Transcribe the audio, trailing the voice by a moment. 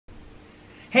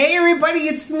Hey everybody,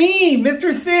 it's me,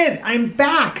 Mr. Sid. I'm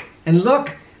back. And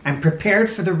look, I'm prepared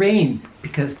for the rain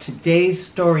because today's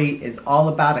story is all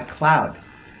about a cloud.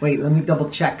 Wait, let me double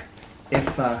check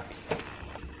if,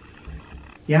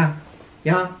 yeah,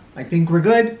 I think we're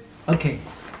good. Okay,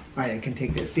 all right, I can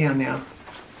take this down now.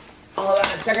 Hold on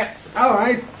a second. All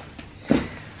right.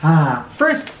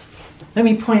 First, let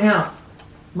me point out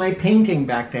my painting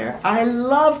back there. I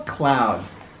love clouds.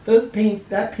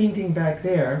 That painting back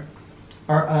there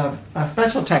are of a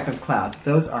special type of cloud.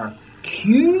 Those are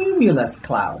cumulus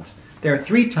clouds. There are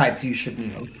three types you should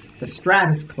know. The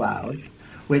stratus clouds,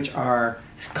 which are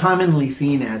commonly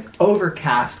seen as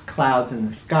overcast clouds in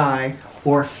the sky,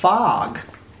 or fog.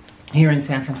 Here in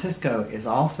San Francisco is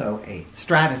also a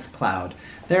stratus cloud.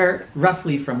 They're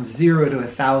roughly from 0 to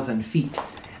 1,000 feet.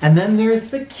 And then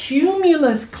there's the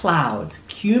cumulus clouds.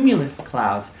 Cumulus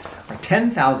clouds are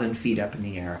 10,000 feet up in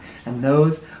the air. And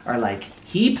those are like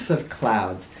heaps of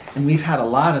clouds. And we've had a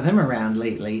lot of them around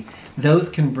lately. Those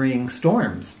can bring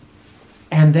storms.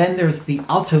 And then there's the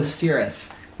alto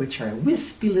cirrus, which are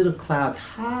wispy little clouds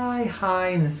high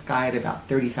in the sky at about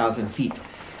 30,000 feet.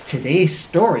 Today's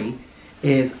story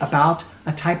is about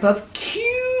a type of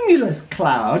cumulus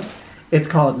cloud. It's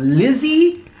called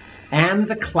Lizzy and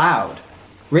the Cloud,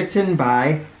 written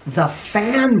by the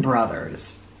Fan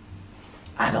Brothers.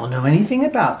 I don't know anything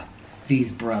about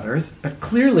these brothers, but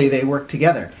clearly they work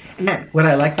together. And what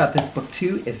I like about this book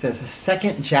too is there's a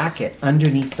second jacket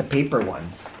underneath the paper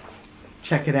one.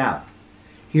 Check it out.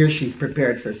 Here she's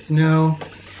prepared for snow,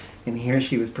 and here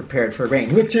she was prepared for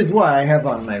rain, which is why I have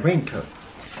on my raincoat.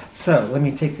 So let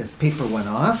me take this paper one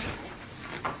off.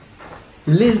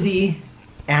 Lizzy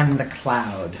and the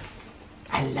Cloud.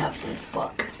 I love this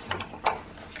book.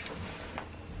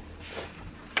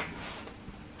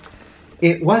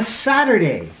 It was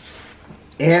Saturday.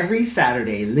 Every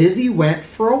Saturday, Lizzy went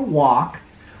for a walk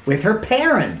with her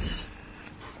parents.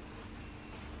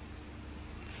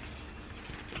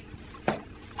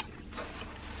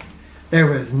 There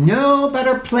was no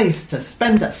better place to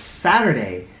spend a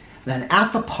Saturday than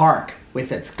at the park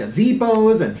with its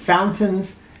gazebos and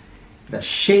fountains, the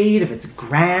shade of its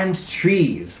grand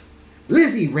trees.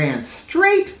 Lizzy ran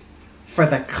straight for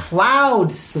the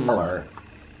cloud cellar.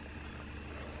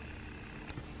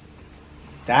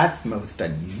 That's most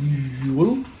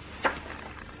unusual.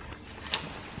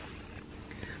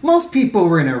 Most people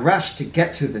were in a rush to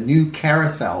get to the new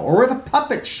carousel or the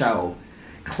puppet show.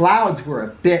 Clouds were a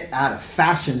bit out of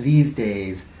fashion these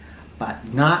days,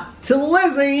 but not to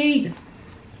Lizzy.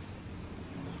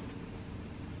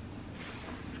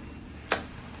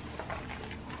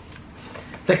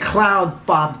 The clouds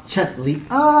bobbed gently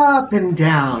up and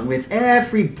down with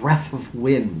every breath of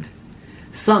wind.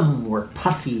 Some were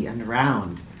puffy and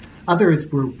round.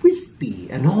 Others were wispy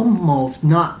and almost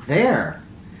not there.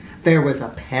 There was a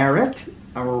parrot,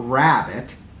 a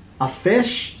rabbit, a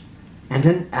fish, and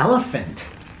an elephant.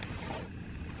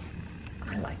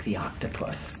 I like the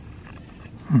octopus.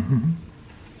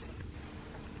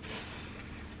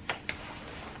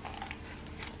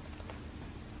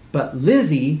 But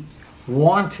Lizzy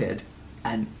wanted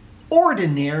an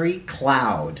ordinary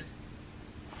cloud.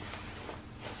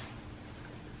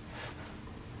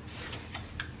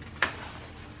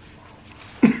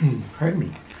 Pardon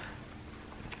me.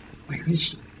 Where is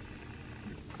she?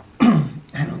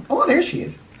 Oh, there she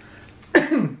is.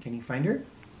 Can you find her?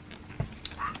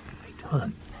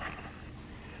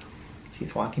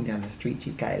 She's walking down the street.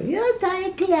 She's got a little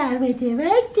tiny cloud with her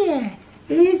right there.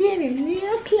 Lizzy and her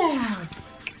little cloud.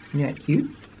 Isn't that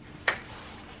cute?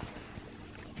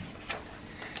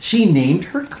 She named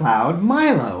her cloud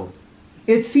Milo.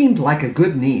 It seemed like a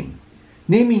good name.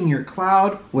 Naming your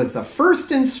cloud was the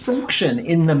first instruction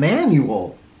in the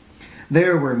manual.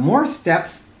 There were more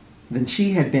steps than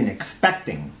she had been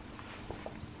expecting.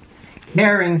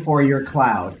 Caring for your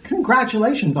cloud.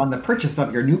 Congratulations on the purchase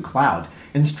of your new cloud.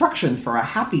 Instructions for a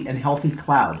happy and healthy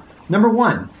cloud. Number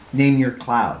 1, name your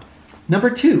cloud.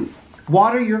 Number 2,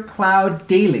 water your cloud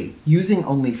daily using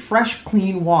only fresh,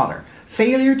 clean water.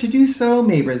 Failure to do so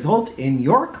may result in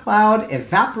your cloud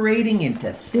evaporating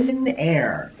into thin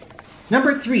air.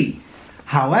 Number 3,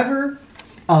 however,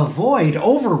 avoid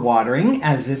overwatering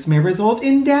as this may result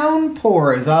in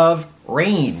downpours of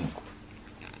rain.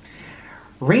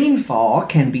 Rainfall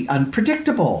can be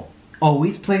unpredictable.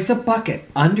 Always place a bucket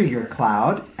under your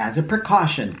cloud as a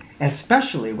precaution,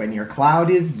 especially when your cloud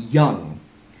is young.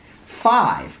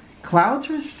 5, clouds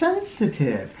are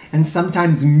sensitive and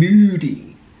sometimes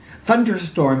moody.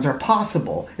 Thunderstorms are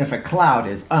possible if a cloud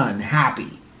is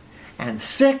unhappy. And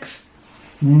 6,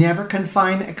 never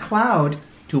confine a cloud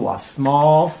to a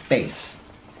small space.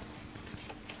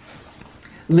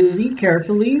 Lizzy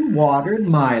carefully watered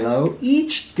Milo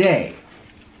each day.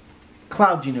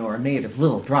 Clouds, you know, are made of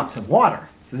little drops of water,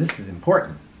 so this is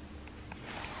important.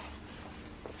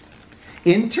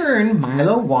 In turn,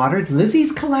 Milo watered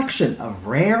Lizzy's collection of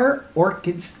rare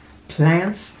orchids,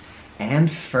 plants,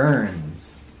 and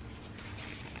ferns.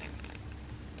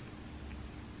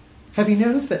 Have you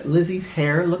noticed that Lizzy's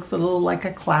hair looks a little like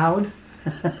a cloud?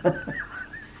 A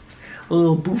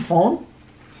little bouffant?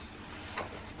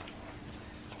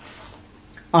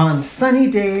 On sunny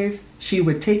days, she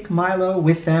would take Milo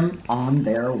with them on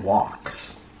their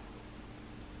walks.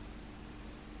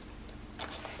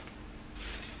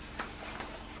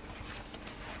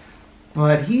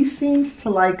 But he seemed to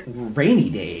like rainy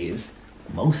days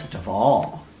most of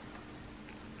all.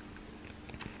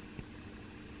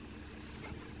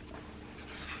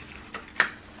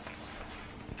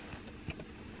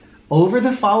 Over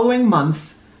the following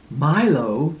months,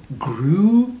 Milo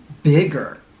grew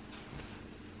bigger.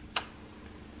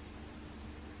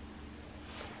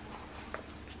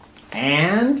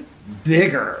 And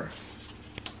bigger.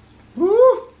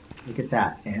 Woo! Look at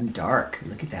that. And dark.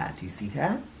 Look at that. Do you see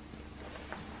that?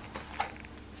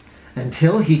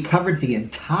 Until he covered the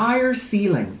entire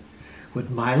ceiling.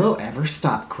 Would Milo ever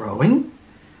stop growing?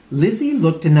 Lizzy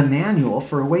looked in the manual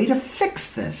for a way to fix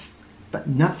this, but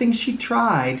nothing she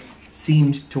tried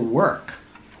seemed to work.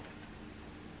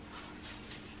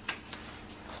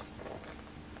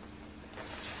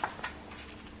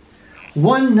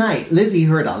 One night, Lizzy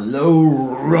heard a low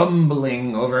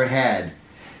rumbling overhead.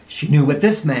 She knew what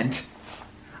this meant.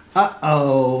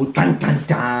 Uh-oh, dun dun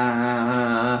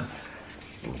dun.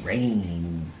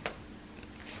 Rain.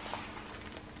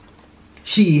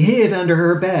 She hid under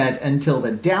her bed until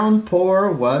the downpour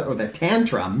or the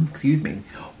tantrum,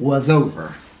 was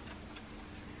over.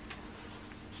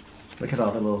 Look at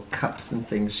all the little cups and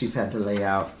things she's had to lay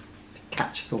out to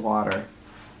catch the water.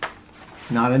 It's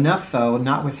not enough, though,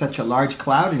 not with such a large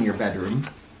cloud in your bedroom.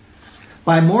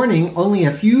 By morning, only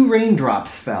a few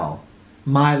raindrops fell.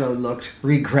 Milo looked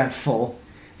regretful,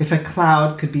 if a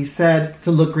cloud could be said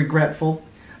to look regretful.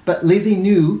 But Lizzy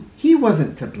knew he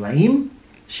wasn't to blame.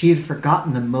 She had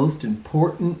forgotten the most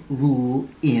important rule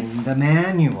in the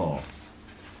manual.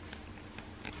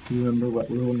 Do you remember what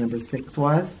rule number 6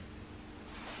 was?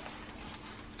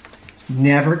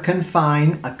 Never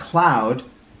confine a cloud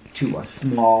to a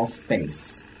small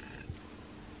space.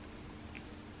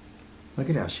 Look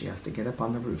at how she has to get up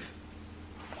on the roof.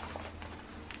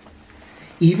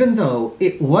 Even though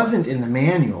it wasn't in the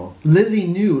manual, Lizzy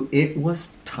knew it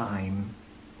was time.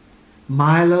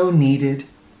 Milo needed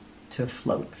to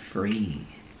float free.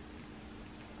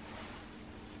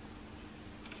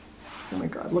 Oh my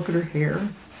God, look at her hair.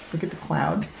 Look at the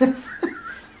cloud.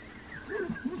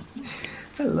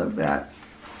 I love that.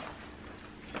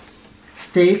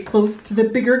 Stay close to the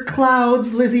bigger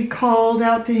clouds, Lizzy called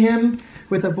out to him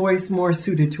with a voice more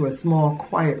suited to a small,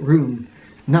 quiet room,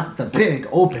 not the big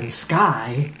open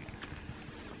sky.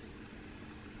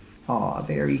 Aw,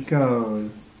 there he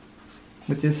goes,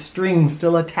 with his string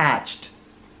still attached.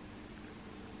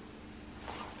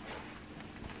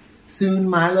 Soon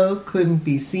Milo couldn't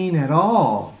be seen at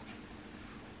all.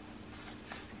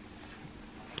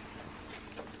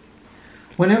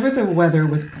 Whenever the weather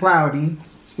was cloudy,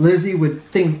 Lizzy would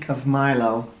think of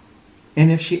Milo,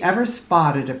 and if she ever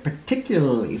spotted a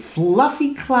particularly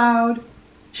fluffy cloud,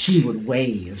 she would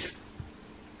wave.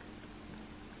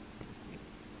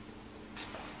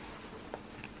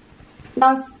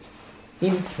 Just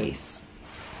in case.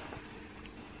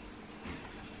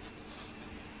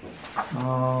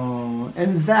 Oh,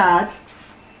 and that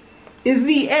is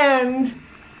the end.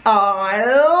 Oh, I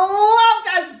love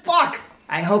this book.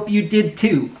 I hope you did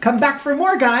too. Come back for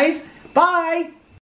more, guys. Bye.